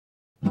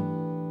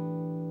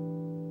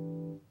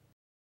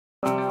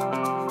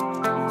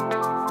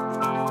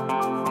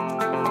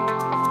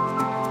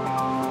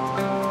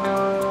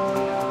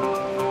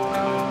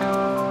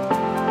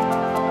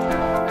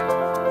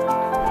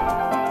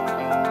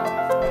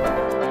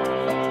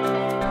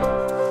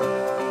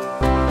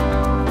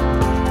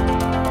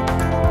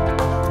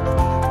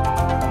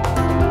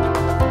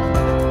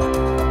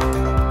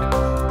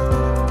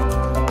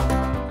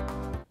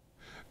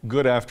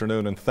Good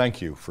afternoon, and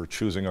thank you for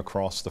choosing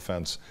Across the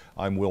Fence.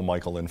 I'm Will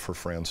Michael in for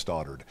Fran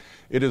Stoddard.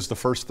 It is the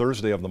first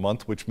Thursday of the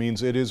month, which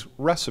means it is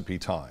recipe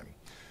time.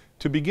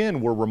 To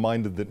begin, we're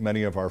reminded that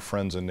many of our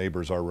friends and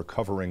neighbors are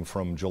recovering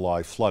from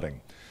July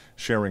flooding.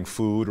 Sharing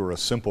food or a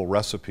simple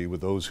recipe with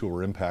those who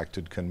are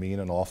impacted can mean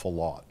an awful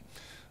lot.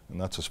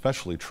 And that's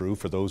especially true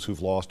for those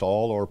who've lost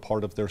all or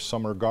part of their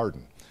summer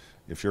garden.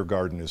 If your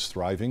garden is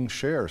thriving,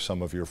 share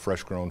some of your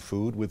fresh-grown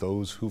food with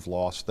those who've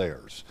lost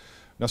theirs.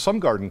 Now, some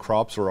garden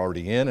crops are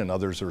already in and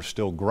others are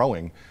still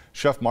growing.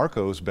 Chef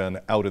Marco's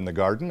been out in the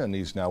garden and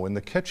he's now in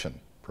the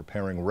kitchen,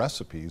 preparing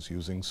recipes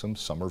using some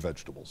summer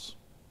vegetables.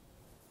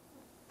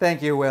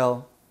 Thank you,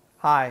 Will.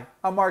 Hi,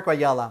 I'm Marco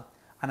Ayala,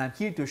 and I'm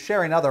here to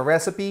share another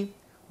recipe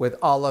with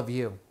all of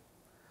you.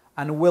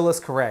 And Will is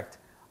correct.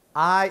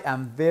 I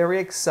am very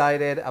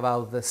excited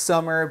about the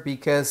summer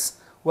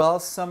because, well,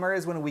 summer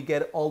is when we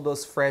get all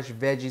those fresh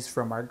veggies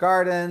from our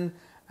garden,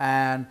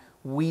 and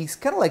we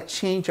kind of like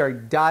change our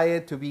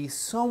diet to be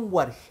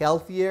somewhat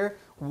healthier,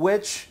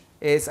 which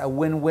is a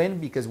win-win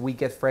because we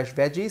get fresh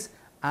veggies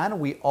and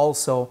we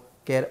also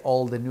get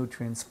all the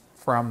nutrients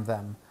from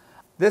them.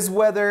 This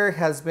weather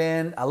has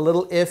been a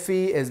little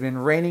iffy. It's been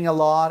raining a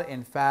lot.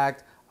 In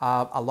fact,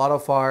 a lot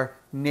of our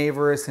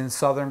neighbors in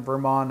southern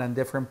Vermont and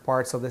different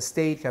parts of the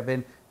state have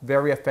been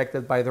very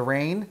affected by the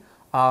rain.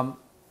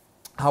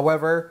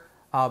 However,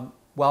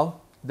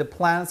 well, the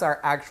plants are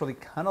actually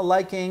kind of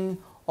liking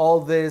all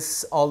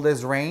this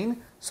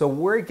rain, so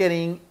we're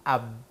getting a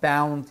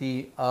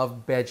bounty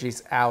of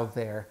veggies out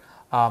there.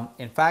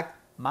 In fact,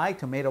 my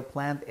tomato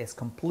plant is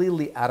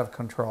completely out of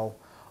control.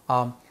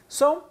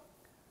 So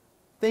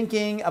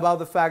thinking about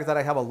the fact that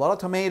I have a lot of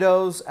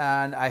tomatoes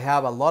and I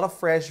have a lot of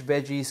fresh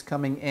veggies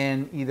coming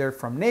in either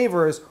from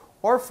neighbors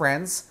or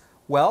friends,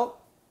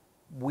 well,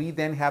 we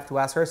then have to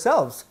ask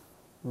ourselves,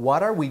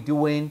 what are we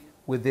doing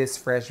with these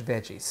fresh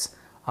veggies?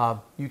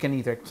 You can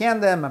either can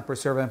them and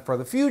preserve them for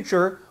the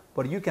future,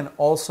 but you can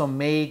also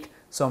make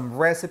some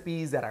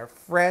recipes that are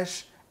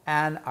fresh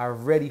and are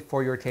ready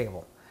for your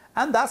table.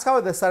 And that's how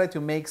I decided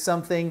to make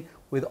something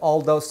with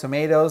all those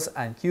tomatoes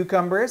and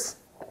cucumbers.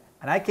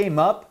 And I came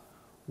up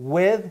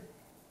with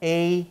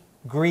a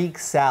Greek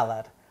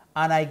salad.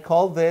 And I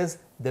call this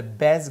the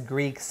best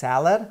Greek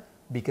salad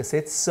because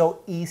it's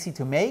so easy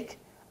to make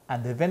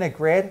and the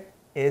vinaigrette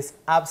is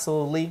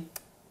absolutely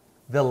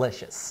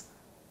delicious.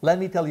 Let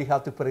me tell you how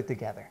to put it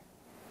together.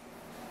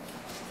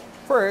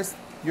 First,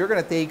 you're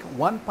going to take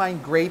 1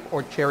 pint grape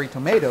or cherry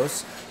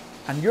tomatoes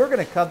and you're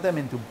going to cut them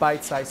into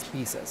bite-sized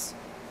pieces.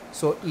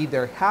 So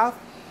either half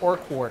or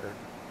quarter.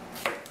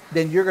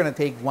 Then you're going to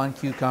take 1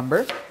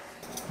 cucumber,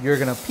 you're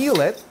going to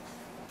peel it,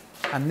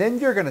 and then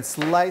you're going to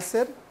slice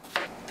it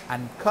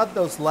and cut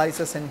those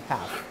slices in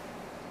half.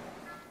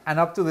 And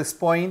up to this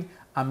point,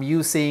 I'm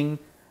using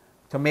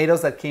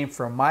tomatoes that came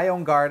from my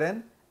own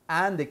garden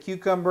and the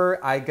cucumber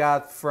I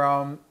got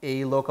from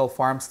a local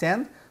farm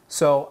stand.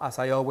 So as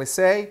I always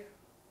say,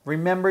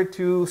 remember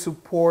to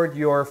support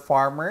your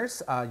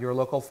farmers, your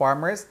local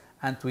farmers,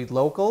 and to eat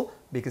local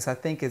because I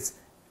think it's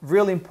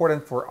really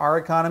important for our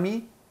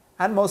economy.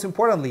 And most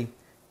importantly,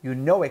 you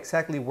know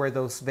exactly where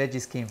those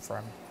veggies came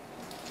from.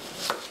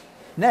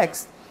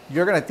 Next,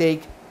 you're going to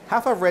take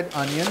half a red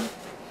onion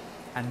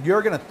and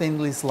you're going to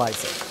thinly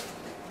slice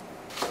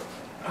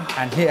it.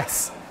 And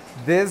yes,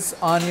 this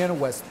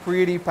onion was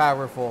pretty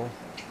powerful.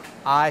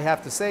 I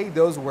have to say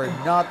those were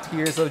not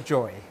tears of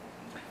joy.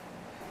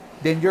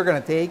 Then you're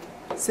going to take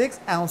 6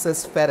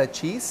 ounces feta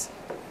cheese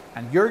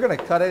and you're going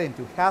to cut it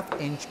into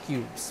 1/2-inch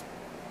cubes.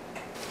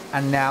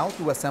 And now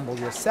to assemble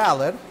your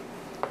salad,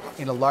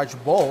 in a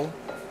large bowl,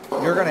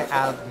 you're going to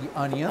add the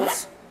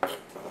onions,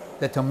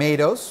 the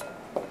tomatoes,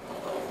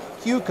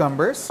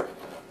 cucumbers,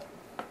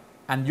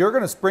 and you're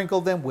going to sprinkle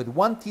them with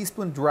 1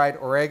 teaspoon dried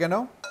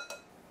oregano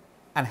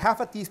and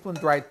 1/2 teaspoon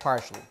dried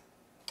parsley.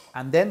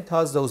 And then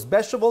toss those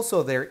vegetables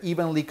so they're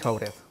evenly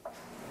coated.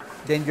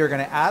 Then you're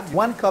going to add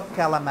 1 cup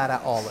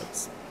Kalamata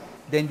olives.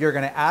 Then you're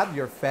going to add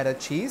your feta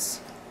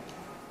cheese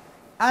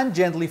and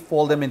gently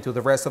fold them into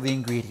the rest of the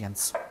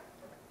ingredients.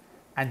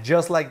 And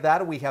just like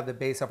that, we have the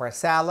base of our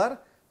salad.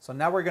 So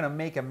now we're going to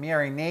make a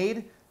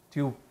marinade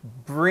to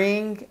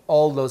bring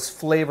all those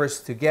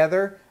flavors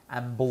together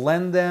and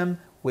blend them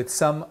with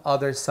some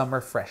other summer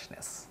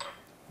freshness.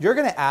 You're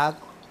going to add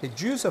the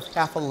juice of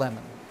 1/2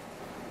 lemon,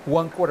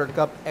 1/4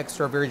 cup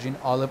extra virgin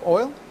olive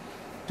oil,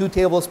 2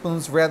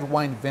 tablespoons red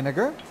wine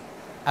vinegar,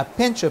 a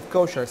pinch of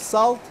kosher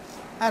salt,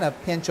 and a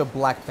pinch of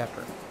black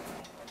pepper.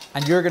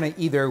 And you're going to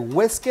either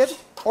whisk it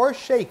or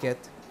shake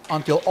it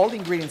until all the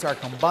ingredients are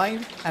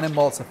combined and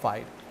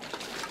emulsified.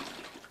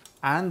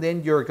 And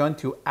then you're going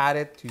to add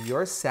it to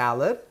your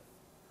salad.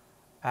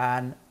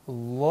 And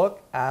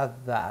look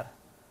at that.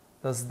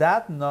 Does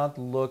that not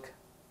look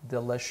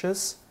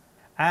delicious?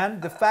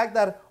 And the fact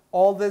that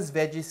all these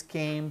veggies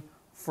came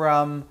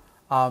from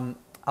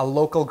a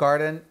local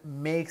garden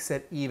makes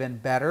it even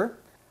better.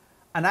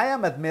 And I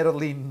am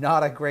admittedly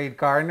not a great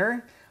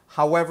gardener.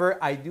 However,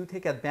 I do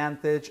take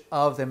advantage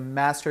of the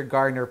Master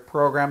Gardener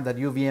program that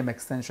UVM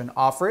Extension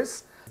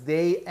offers.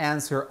 They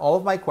answer all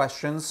of my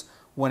questions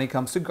when it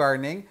comes to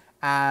gardening.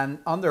 And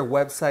on their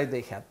website,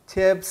 they have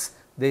tips,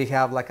 they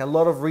have like a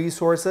lot of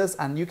resources,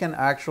 and you can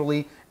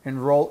actually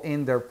enroll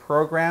in their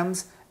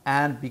programs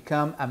and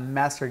become a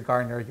master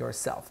gardener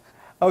yourself.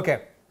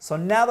 Okay, so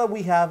now that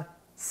we have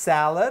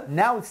salad,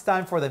 now it's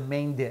time for the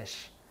main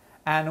dish.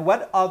 And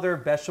what other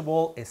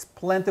vegetable is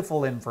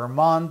plentiful in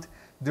Vermont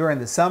during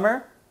the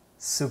summer?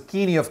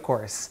 Zucchini, of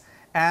course.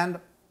 And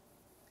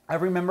I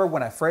remember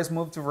when I first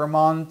moved to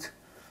Vermont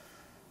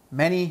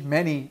many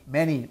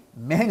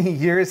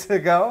years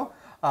ago,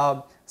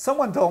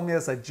 someone told me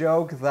as a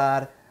joke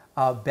that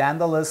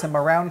vandalism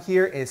around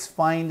here is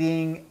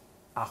finding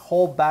a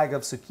whole bag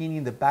of zucchini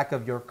in the back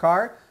of your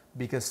car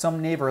because some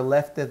neighbor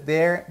left it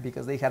there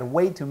because they had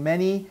way too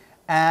many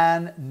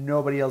and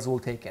nobody else will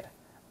take it.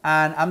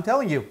 And I'm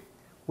telling you,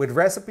 with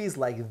recipes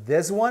like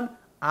this one,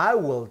 I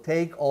will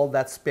take all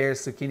that spare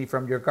zucchini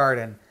from your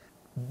garden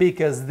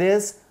because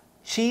this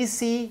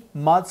cheesy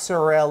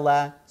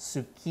mozzarella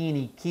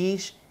zucchini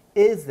quiche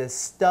is the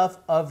stuff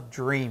of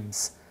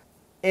dreams.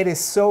 It is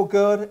so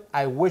good,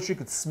 I wish you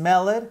could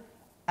smell it,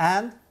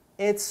 and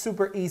it's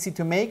super easy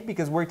to make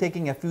because we're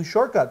taking a few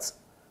shortcuts.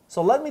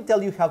 So let me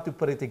tell you how to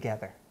put it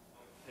together.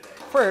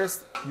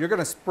 First, you're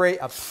gonna spray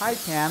a pie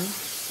pan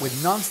with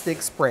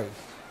non-stick spray.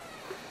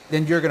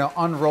 Then you're gonna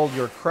unroll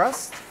your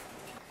crust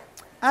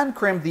and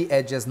crimp the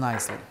edges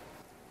nicely.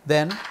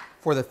 Then,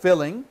 for the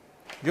filling,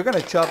 you're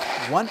gonna chop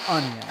 1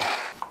 onion.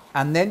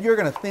 And then you're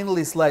gonna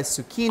thinly slice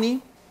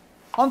zucchini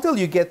until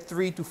you get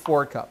 3 to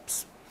 4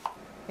 cups.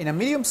 In a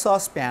medium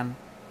saucepan,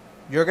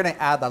 you're gonna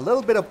add a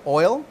little bit of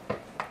oil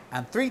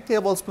and 3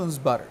 tablespoons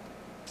butter.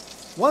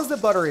 Once the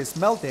butter is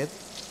melted,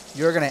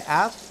 you're gonna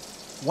add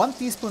 1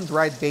 teaspoon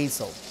dried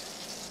basil,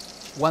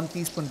 1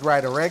 teaspoon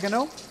dried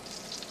oregano,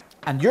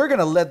 and you're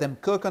gonna let them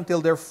cook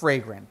until they're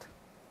fragrant.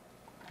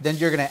 Then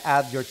you're gonna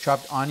add your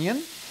chopped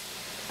onion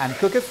and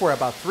cook it for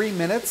about 3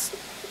 minutes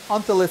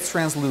until it's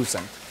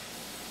translucent.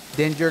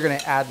 Then you're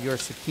gonna add your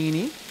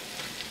zucchini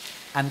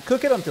and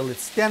cook it until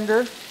it's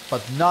tender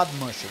but not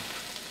mushy.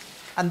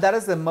 And that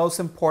is the most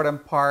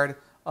important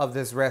part of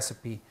this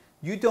recipe.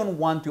 You don't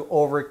want to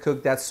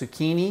overcook that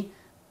zucchini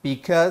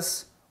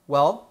because,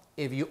 well,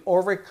 if you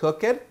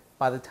overcook it,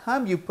 by the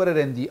time you put it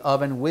in the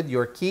oven with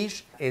your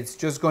quiche, it's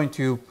just going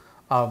to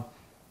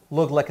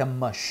look like a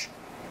mush.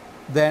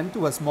 Then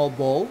to a small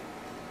bowl,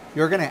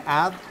 you're gonna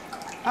add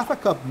half a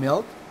cup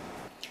milk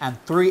and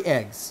 3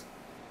 eggs.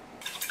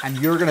 And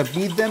you're gonna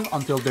beat them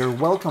until they're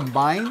well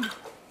combined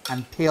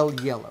and pale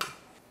yellow.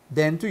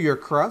 Then to your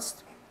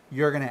crust,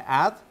 you're gonna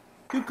add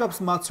 2 cups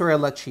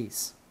mozzarella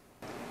cheese.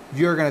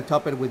 You're gonna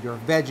top it with your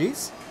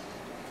veggies.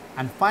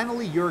 And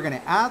finally, you're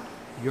gonna add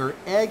your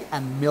egg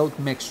and milk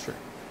mixture.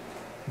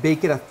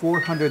 Bake it at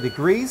 400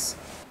 degrees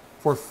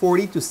for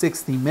 40 to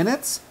 60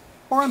 minutes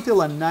or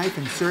until a knife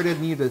inserted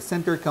near the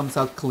center comes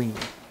out clean.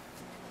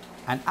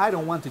 And I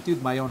don't want to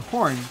toot my own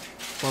horn,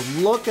 but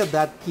look at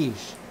that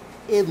quiche.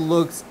 It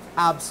looks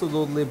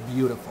absolutely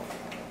beautiful.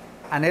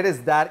 And it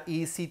is that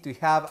easy to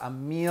have a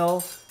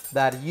meal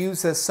that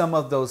uses some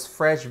of those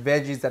fresh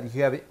veggies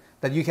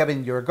that you have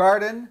in your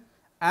garden,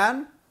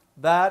 and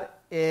that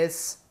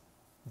is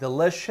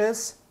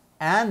delicious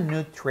and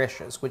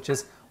nutritious, which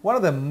is one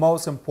of the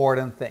most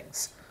important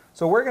things.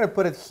 So we're gonna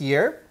put it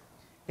here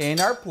in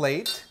our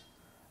plate,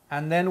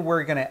 and then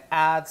we're gonna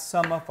add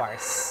some of our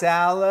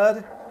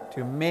salad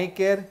to make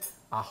it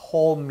a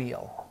whole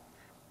meal.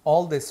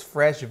 All these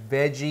fresh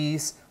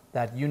veggies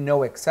that you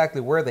know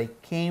exactly where they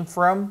came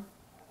from.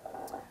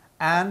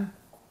 And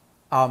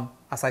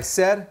as I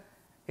said,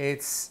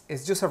 it's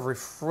just a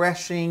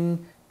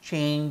refreshing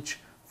change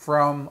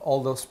from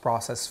all those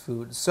processed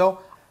foods. So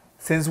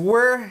since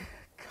we're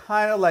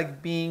kind of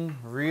like being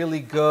really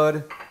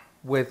good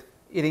with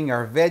eating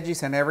our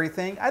veggies and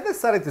everything, I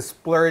decided to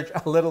splurge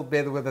a little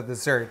bit with the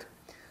dessert.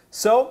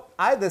 So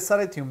I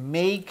decided to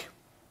make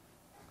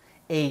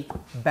a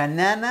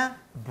banana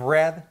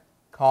bread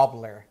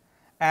cobbler.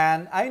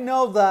 And I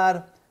know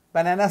that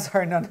bananas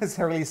are not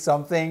necessarily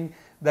something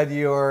that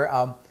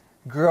you're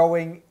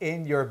growing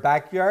in your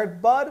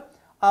backyard, but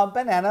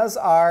bananas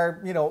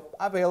are,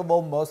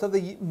 available most of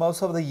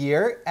the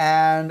year,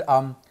 and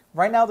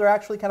right now they're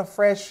actually kind of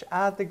fresh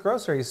at the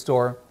grocery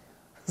store.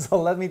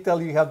 So let me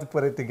tell you how to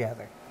put it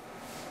together.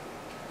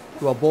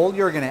 To a bowl,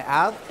 you're gonna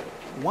add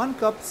 1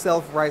 cup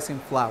self-rising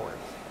flour,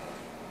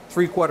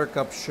 3/4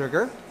 cup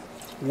sugar,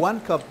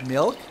 1 cup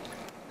milk,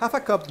 half a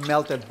cup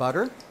melted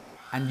butter,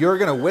 and you're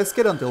gonna whisk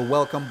it until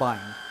well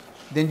combined.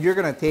 Then you're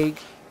gonna take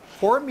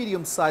 4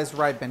 medium-sized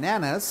ripe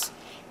bananas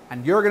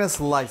and you're gonna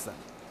slice them.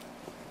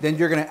 Then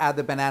you're gonna add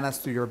the bananas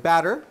to your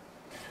batter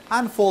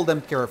and fold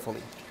them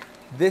carefully.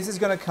 This is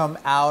gonna come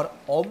out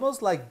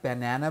almost like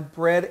banana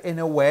bread in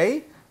a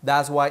way.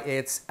 That's why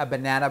it's a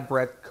banana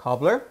bread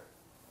cobbler.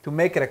 To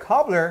make it a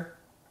cobbler,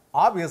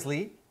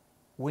 obviously,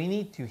 we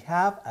need to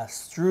have a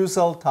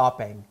streusel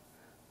topping.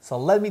 So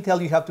let me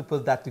tell you how to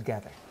put that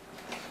together.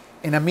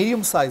 In a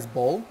medium-sized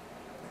bowl,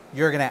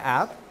 you're gonna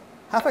add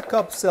half a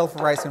cup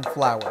self-rising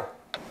flour,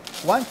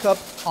 1 cup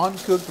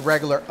uncooked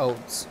regular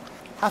oats,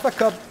 half a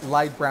cup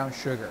light brown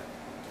sugar,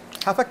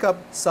 half a cup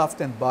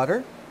softened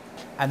butter,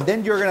 and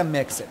then you're gonna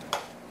mix it.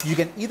 You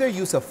can either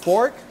use a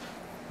fork,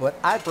 but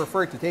I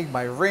prefer to take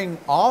my ring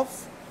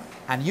off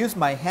and use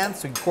my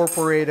hands to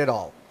incorporate it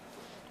all.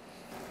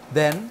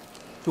 Then,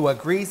 to a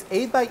greased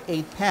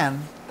 8x8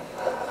 pan,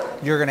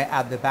 you're gonna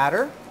add the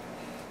batter,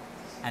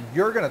 and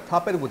you're gonna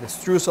top it with a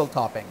streusel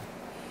topping.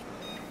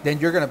 Then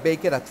you're gonna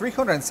bake it at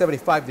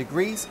 375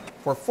 degrees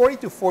for 40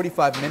 to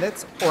 45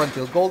 minutes or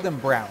until golden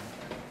brown.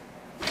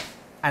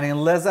 And in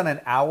less than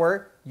an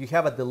hour, you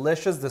have a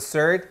delicious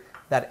dessert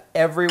that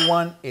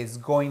everyone is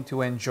going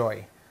to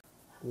enjoy.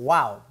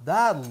 Wow,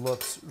 that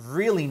looks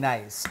really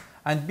nice.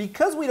 And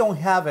because we don't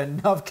have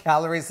enough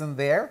calories in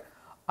there,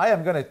 I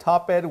am gonna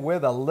top it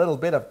with a little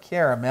bit of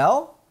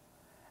caramel.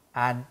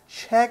 And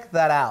check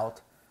that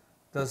out.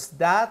 Does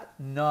that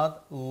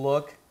not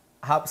look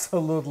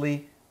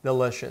absolutely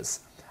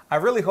delicious? I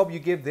really hope you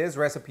give this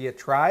recipe a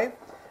try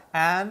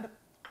and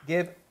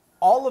give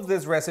all of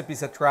these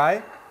recipes a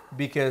try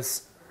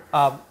because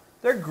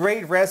they're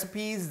great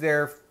recipes.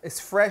 It's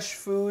fresh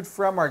food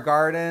from our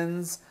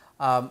gardens.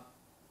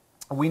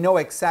 We know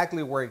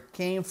exactly where it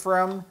came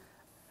from.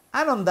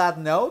 And on that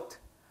note,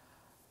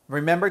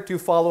 remember to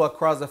follow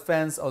Across the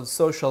Fence on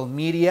social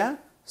media.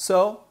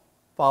 So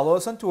follow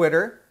us on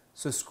Twitter,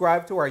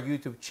 subscribe to our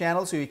YouTube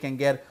channel so you can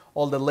get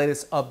all the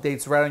latest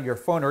updates right on your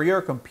phone or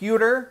your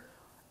computer,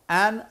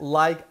 and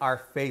like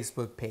our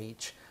Facebook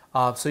page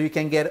so you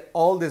can get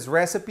all these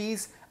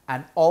recipes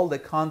and all the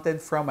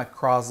content from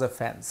Across the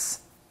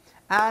Fence.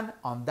 And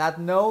on that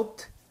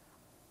note,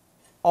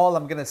 all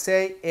I'm gonna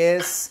say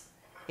is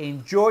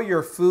enjoy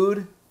your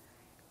food,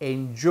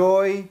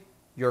 enjoy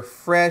your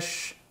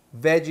fresh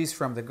veggies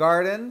from the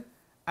garden,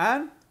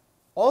 and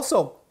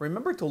also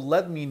remember to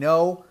let me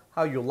know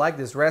how you like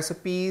these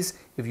recipes,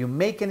 if you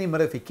make any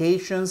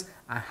modifications,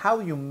 and how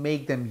you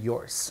make them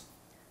yours.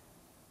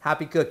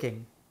 Happy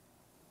cooking!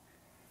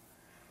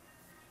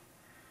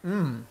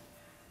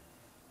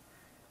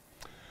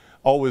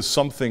 Always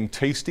something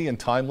tasty and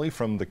timely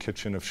from the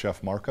kitchen of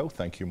Chef Marco.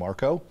 Thank you,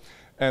 Marco.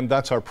 And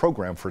that's our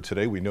program for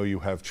today. We know you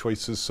have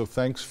choices, so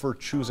thanks for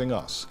choosing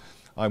us.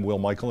 I'm Will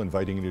Michael,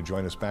 inviting you to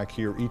join us back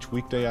here each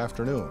weekday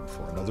afternoon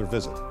for another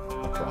visit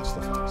Across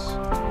the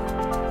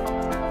Fence.